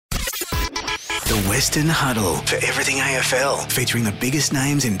Western Huddle for everything AFL, featuring the biggest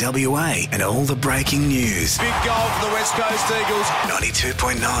names in WA and all the breaking news. Big goal for the West Coast Eagles.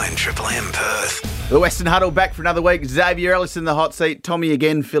 92.9 Triple M Perth. The Western Huddle back for another week. Xavier Ellis in the hot seat. Tommy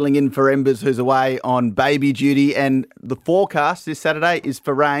again filling in for Embers, who's away on baby duty. And the forecast this Saturday is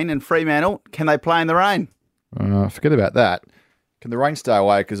for rain. And Fremantle, can they play in the rain? Forget about that. Can the rain stay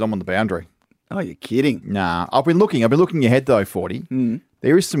away because I'm on the boundary? Oh, you're kidding. Nah, I've been looking ahead though, 40.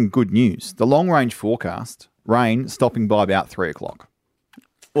 There is some good news. The long-range forecast, rain stopping by about 3 o'clock.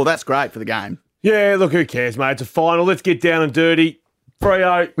 Well, that's great for the game. Yeah, look, who cares, mate? It's a final. Let's get down and dirty.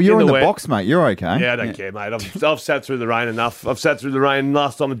 Freo. Well, you're in the wet. box, mate. You're okay. Yeah, I don't care, mate. I've sat through the rain enough. I've sat through the rain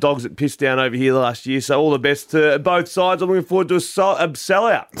last time the Dogs had pissed down over here last year. So all the best to both sides. I'm looking forward to a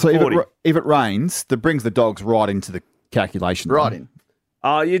sellout. So if it rains, that brings the Dogs right into the calculation. Right in.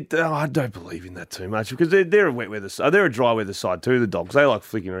 I don't believe in that too much because they're a wet weather side. They're a dry weather side too, the Dogs. They like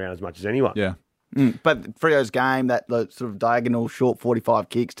flicking around as much as anyone. Yeah. But Freo's game, that sort of diagonal short 45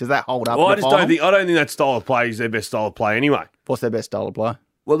 kicks, does that hold up? Well, in I the just final? don't think that style of play is their best style of play anyway. What's their best style of play?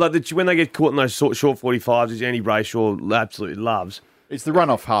 Well, when they get caught in those short 45s, which Andy Brayshaw absolutely loves. It's the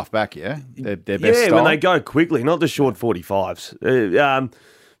run-off half-back, yeah? Their best Yeah, style? when they go quickly, not the short 45s.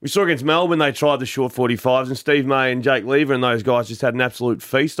 We saw against Melbourne, they tried the short 45s, and Steve May and Jake Lever and those guys just had an absolute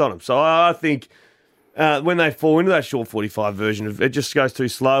feast on them. So I think when they fall into that short 45 version, it just goes too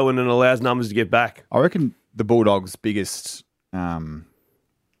slow and it allows numbers to get back. I reckon the Bulldogs' biggest,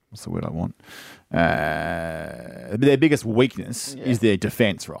 what's the word I want? Their biggest weakness is their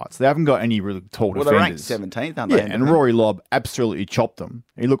defence, right? So they haven't got any really tall Well, they're ranked defenders. 17th, aren't they? Yeah, and Rory Lobb absolutely chopped them.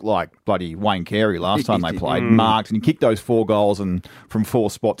 He looked like bloody Wayne Carey last time they played, marked, and he kicked those 4 goals and from 4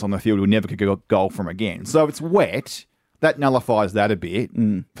 spots on the field, he'll never kick a goal from again. So if it's wet, that nullifies that a bit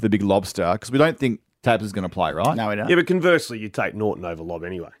for the big lobster, because we don't think Tabs is going to play, right? No, we don't. Yeah, but conversely, you take Norton over Lobb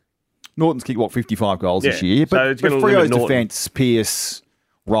anyway. Norton's kicked, 55 goals this Yeah, year? so But, it's gonna Freo's limit Norton. defence, Pearce,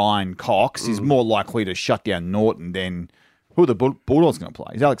 Ryan, Cox, is more likely to shut down Norton than who are the Bulldogs going to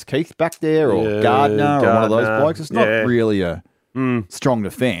play? Is Alex Keith back there or Gardner or one of those blokes? It's not really a strong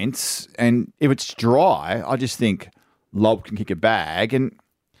defence. And if it's dry, I just think Lobb can kick a bag. And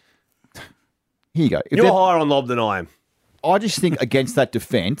here you go. If You're they're- higher on Lobb than I am. I just think against that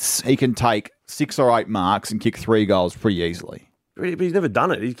defence, he can take 6 or 8 marks and kick 3 goals pretty easily. But he's never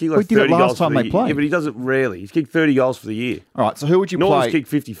done it. He's kicked Well, like he did it 30 last goals time for the they played. Yeah, but he does it rarely. He's kicked 30 goals for the year. All right, so who would you Norton's play? kicked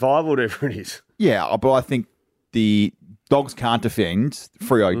 55 or whatever it is. Yeah, but I think the Dogs can't defend.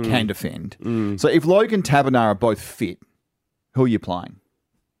 Freo can defend. So if Logan and Taberner are both fit, who are you playing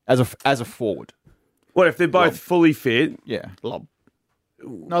as a forward? What if they're both fully fit? Yeah, Lob.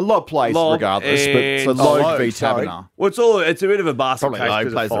 No, Lob plays Lobb regardless. But so and- Logue v sorry. Taberner. Well, it's a bit of a basket Probably case Logue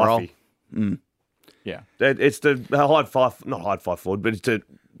because plays of the role. Fifey. Yeah, It's the not hide 5 forward, but it's to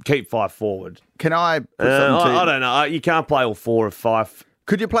keep 5 forward. Can I put something to you? I don't know. You can't play all 4 of 5.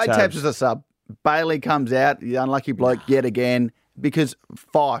 Could you play Tabs as a sub? Bailey comes out, the unlucky bloke yet again, because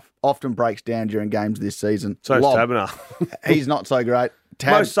Fife often breaks down during games this season. So is Lob, Taberner. he's not so great.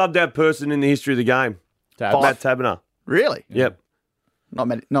 Most subbed out person in the history of the game. Tabs. Matt Taberner. Really? Yep.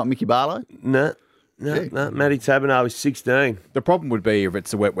 Not Mickey Barlow? No. Matty Taberner was 16. The problem would be if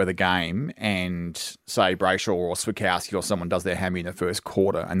it's a wet weather game and say Brayshaw or Swikowski or someone does their hammy in the first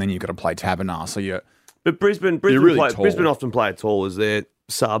quarter, and then you've got to play Taberner. So you're But Brisbane really play, tall. Brisbane often play it tall as their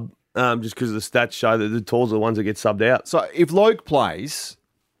sub, just because the stats show that the talls are the ones that get subbed out. so if Logue plays,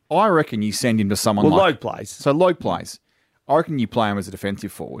 I reckon you send him to someone Well, like Logue plays. So Logue plays. I reckon you play him as a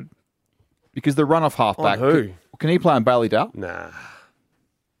defensive forward because the run off halfback. who? Can he play on Bailey Dale? Nah.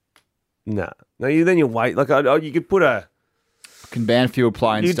 No, then you wait. Like you could put a Can Banfield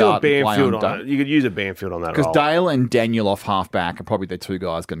play and you could do a start and play Banfield on on it. You could use a Banfield on that Because role. Dale and Daniel off halfback are probably the 2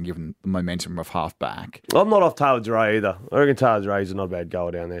 guys going to give them the momentum of halfback. I'm not off Taylor Dre either. I reckon Taylor Dre's not a bad goal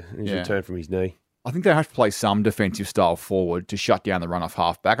down there. He's Yeah. returned from his knee. I think they have to play some defensive style forward to shut down the run off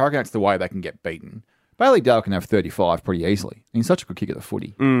halfback. I reckon that's the way they can get beaten. Bailey Dale can have 35 pretty easily. He's such a good kick at the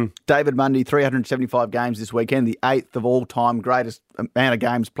footy. David Mundy, 375 games this weekend, the 8th of all time, greatest amount of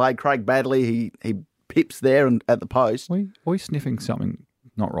games played. Craig Badley, he pips there and at the post. Are we sniffing something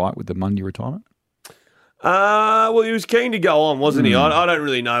not right with the Mundy retirement? Well, he was keen to go on, wasn't he? I don't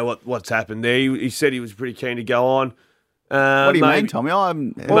really know what's happened there. He said he was pretty keen to go on. What do you maybe, mean,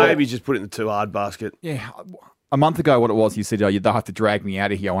 Tommy? Maybe just put it in the too hard basket. Yeah. A month ago, what it was, he said, they'll have to drag me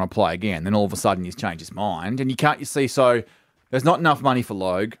out of here. I want to play again. Then all of a sudden, he's changed his mind. And you see, so there's not enough money for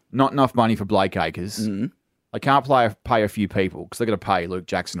Logue, not enough money for Blake Acres. They can't pay a few people because they're going to pay Luke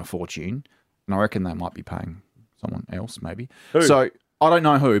Jackson a fortune. And I reckon they might be paying someone else, maybe. Who? So I don't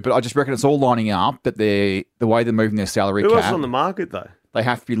know who, but I just reckon it's all lining up that the way they're moving their salary Who cap. else is on the market, though? they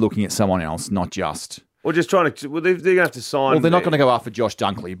have to be looking at someone else, not just. Or just trying to. Well, they're going to have to sign. Well, they're not going to go after Josh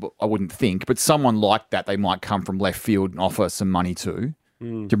Dunkley, but I wouldn't think. But someone like that, they might come from left field and offer some money to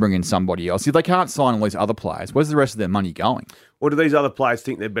bring in somebody else. If they can't sign all these other players, where's the rest of their money going? Or do these other players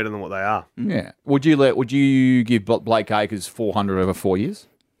think they're better than what they are? Yeah. Would you give Blake Acres $400 over 4 years?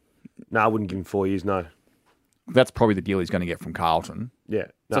 No, I wouldn't give him 4 years. No. That's probably the deal he's going to get from Carlton. Yeah.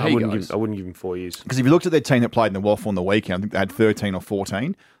 No, So I he wouldn't goes. give. I wouldn't give him 4 years. Because if you looked at their team that played in the Waffle on the weekend, I think they had 13 or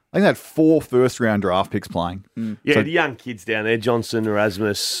 14. I think they had 4 first-round draft picks playing. Yeah, So- the young kids down there, Johnson,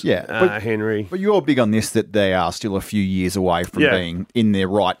 Erasmus, Henry. But you're big on this, that they are still a few years away from being in their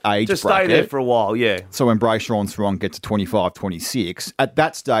right age Just bracket. stay there for a while, yeah. So when Brayshaw and Theron get to 25, 26, at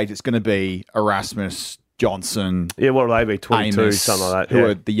that stage it's going to be Erasmus, Johnson, Yeah, what will they be? 22, Amos, something like that. who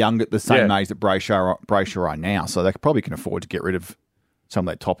Yeah. are the same Yeah. age that Brayshaw are now. So they probably can afford to get rid of some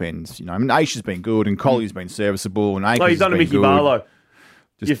of their top ends. You know, I mean, Aish has been good and Colley's been serviceable and Akers Oh, you've done a has been Mickey good. Barlow.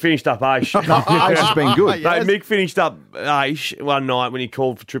 You finished up Aish. Aish has been good. No, Mick finished up Aish one night when he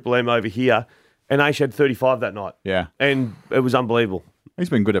called for Triple M over here, and Aish had 35 that night. Yeah. And it was unbelievable. He's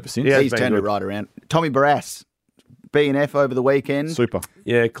been good ever since. Yeah. He's been turned it good. right around. Tommy Barrass, B&F over the weekend. Super.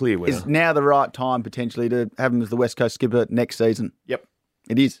 Yeah, clear winner. Is now the right time potentially to have him as the West Coast skipper next season? Yep.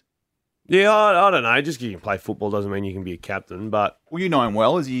 It is. Yeah, I don't know. Just because you can play football doesn't mean you can be a captain, but Well, you know him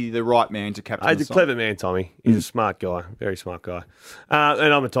well. Is he the right man to captain he's the a side? clever man, Tommy. He's a smart guy, very smart guy.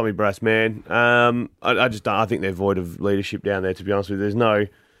 And I'm a Tommy Brass man. I just don't. I think they're void of leadership down there. To be honest with you, there's no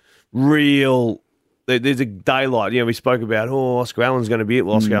real. There's a daylight. We spoke about Oscar Allen's going to be it.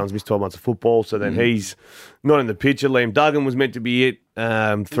 Well, Oscar Allen's missed 12 months of football, so then he's not in the picture. Liam Duggan was meant to be it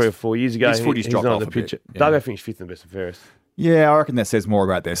 3 or 4 years ago. his footy's He's dropped not off in the a bit, picture. yeah. Duggan finished 5th in the best and fairest. Yeah, I reckon that says more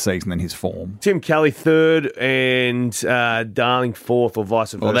about their season than his form. Tim Kelly 3rd and Darling 4th or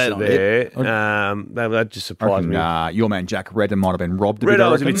vice versa they're not there. That just I surprised reckon, me. your man Jack Redden might have been robbed a bit. Red I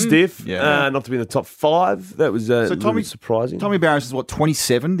Eye was a bit reckon. stiff, Yeah. not to be in the top 5. That was So a little bit surprising. Tommy Barras is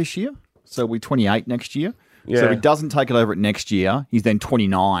 27 this year, so we're 28 next year. So Yeah. if he doesn't take it over at next year, he's then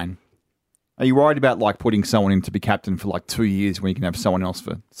 29. Are you worried about putting someone in to be captain for 2 years when you can have someone else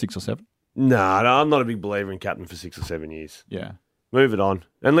for 6 or 7? No, I'm not a big believer in captain for 6 or 7 years. Yeah. Move it on.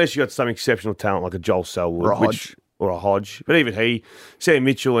 Unless you got some exceptional talent like a Joel Selwood. Or a Hodge. Or a Hodge. But even he, Sam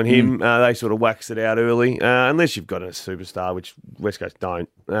Mitchell and him, they sort of waxed it out early. Unless you've got a superstar, which West Coast don't.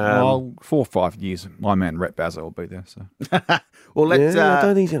 4 or 5 years, my man Rhett Bazza will be there. So Well, let's. I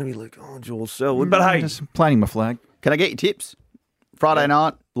don't think he's going to be like, Joel Selwood. But hey, just planting my flag. Can I get your tips? Friday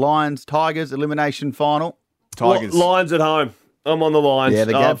night, Lions, Tigers, elimination final. Tigers. Lions at home. I'm on the Lions. Yeah,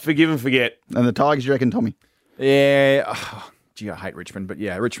 the gap. Forgive and forget. And the Tigers, you reckon, Tommy? Yeah. Gee, I hate Richmond, but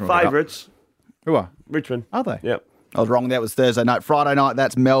yeah, Richmond. will go up. Favourites. Who are? Richmond. Are they? Yep. I was wrong. That was Thursday night. Friday night,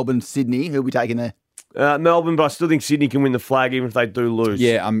 that's Melbourne, Sydney. Who'll be taking there? Melbourne, but I still think Sydney can win the flag even if they do lose.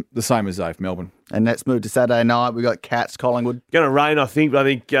 Yeah, I'm the same as Dave, Melbourne. And let's move to Saturday night. We've got Cats, Collingwood. Going to rain, I think, but I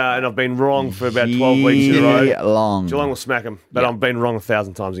think, and I've been wrong for about 12 weeks in a row. Yeah, long. Geelong will smack them, but I've been wrong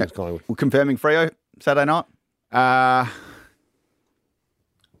 1,000 times against Collingwood. We're confirming Freo, Saturday night.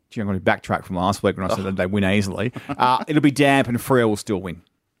 Gee, I'm going to backtrack from last week when I said that they win easily. It'll be damp and Freo will still win.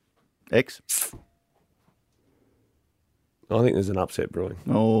 X. I think there's an upset brewing.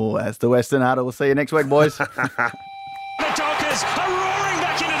 Oh, that's the Western Huddle. We'll see you next week, boys. The Dockers are roaring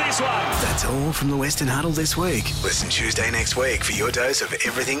back into this one. That's all from the Western Huddle this week. Listen Tuesday next week for your dose of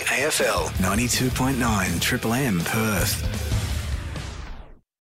everything AFL. 92.9 Triple M Perth.